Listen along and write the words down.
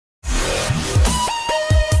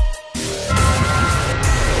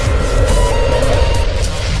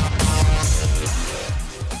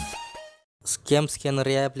CamScanner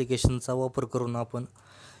या ॲप्लिकेशनचा वापर करून आपण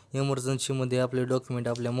इमर्जन्सीमध्ये आपले डॉक्युमेंट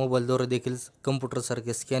आपल्या मोबाईलद्वारे देखील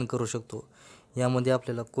कम्प्युटरसारखे स्कॅन करू शकतो। यामध्ये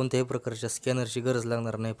आपल्याला कोणत्याही प्रकारच्या स्कॅनरची गरज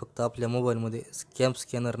लागणार नाही, फक्त आपल्या मोबाईलमध्ये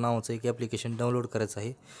CamScanner नावाचं एक ॲप्लिकेशन डाउनलोड करायचं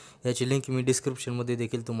आहे। याची लिंक मी डिस्क्रिप्शनमध्ये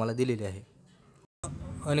देखील तुम्हाला दिलेली आहे।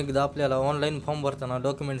 अनेकदा आपल्याला ऑनलाईन फॉर्म भरताना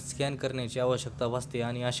डॉक्युमेंट स्कॅन करण्याची आवश्यकता भासते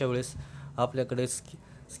आणि अशा वेळेस आपल्याकडे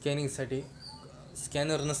स्कॅनिंगसाठी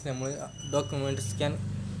स्कॅनर नसल्यामुळे डॉक्युमेंट स्कॅन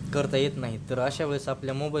करता येत नाही। तर अशा वेळेस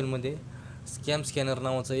आपल्या मोबाईलमध्ये CamScanner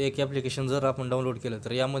नावाचं एक ॲप्लिकेशन जर आपण डाउनलोड केलं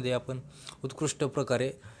तर यामध्ये आपण उत्कृष्ट प्रकारे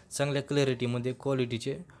चांगल्या क्लॅरिटीमध्ये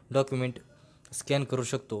क्वालिटीचे डॉक्युमेंट स्कॅन करू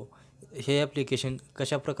शकतो। हे ॲप्लिकेशन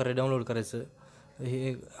कशा प्रकारे डाउनलोड करायचं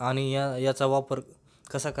हे आणि याचा वापर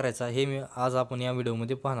कसा करायचा हे आज आपण या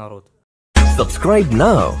व्हिडिओमध्ये पाहणार आहोत। Subscribe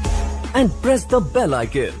now and press the bell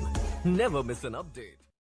icon. Never miss an update.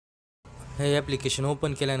 हे ॲप्लिकेशन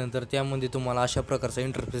ओपन केल्यानंतर त्यामध्ये तुम्हाला अशा प्रकारचा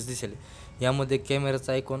इंटरफेस दिसेल। यामध्ये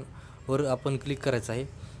कॅमेराचा आयकॉनवर आपण क्लिक करायचं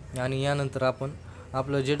आहे आणि यानंतर आपण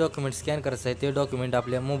आपलं जे डॉक्युमेंट स्कॅन करायचं आहे ते डॉक्युमेंट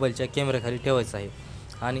आपल्या मोबाईलच्या कॅमेऱ्याखाली ठेवायचं आहे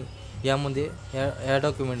आणि यामध्ये या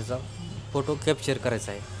डॉक्युमेंटचा फोटो कॅप्चर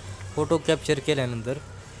करायचा आहे। फोटो कॅप्चर केल्यानंतर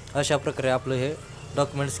अशा प्रकारे आपलं हे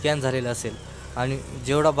डॉक्युमेंट स्कॅन झालेलं असेल आणि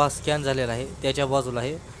जेवढा भाग स्कॅन झालेला आहे त्याच्या बाजूला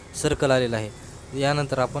हे सर्कल आलेलं आहे।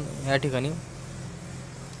 यानंतर आपण या ठिकाणी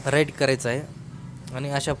राईट करायचं आहे आणि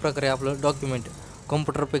अशा प्रकारे आपलं डॉक्युमेंट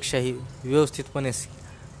कॉम्प्युटरपेक्षाही व्यवस्थितपणे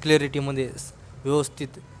क्लॅरिटीमध्ये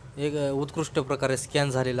व्यवस्थित एक उत्कृष्ट प्रकारे स्कॅन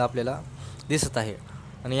झालेलं आपल्याला दिसत आहे।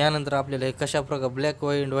 आणि यानंतर आपल्याला हे कशा प्रकारे ब्लॅक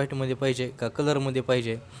व्हाईटमध्ये पाहिजे का कलरमध्ये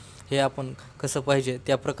पाहिजे हे आपण कसं पाहिजे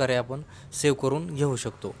त्या प्रकारे आपण सेव्ह करून घेऊ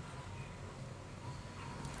शकतो।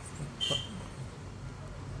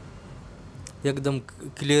 एकदम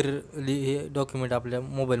क्लिअरली हे डॉक्युमेंट आपल्या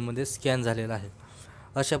मोबाईलमध्ये स्कॅन झालेलं आहे।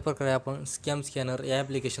 अशा प्रकारे आपण CamScanner या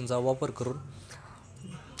ॲप्लिकेशनचा वापर करून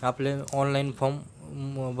आपले ऑनलाईन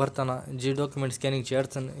फॉर्म भरताना जी डॉक्युमेंट स्कॅनिंगची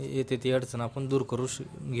अडचण येते ती अडचण आपण दूर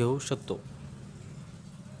घेऊ शकतो।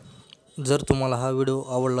 जर तुम्हाला हा व्हिडिओ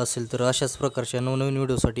आवडला असेल तर अशाच प्रकारच्या नवनवीन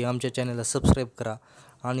व्हिडिओसाठी आमच्या चॅनलला सबस्क्राईब करा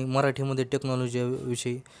आणि मराठीमध्ये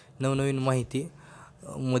टेक्नॉलॉजीविषयी नवनवीन माहिती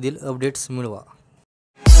मधील अपडेट्स मिळवा।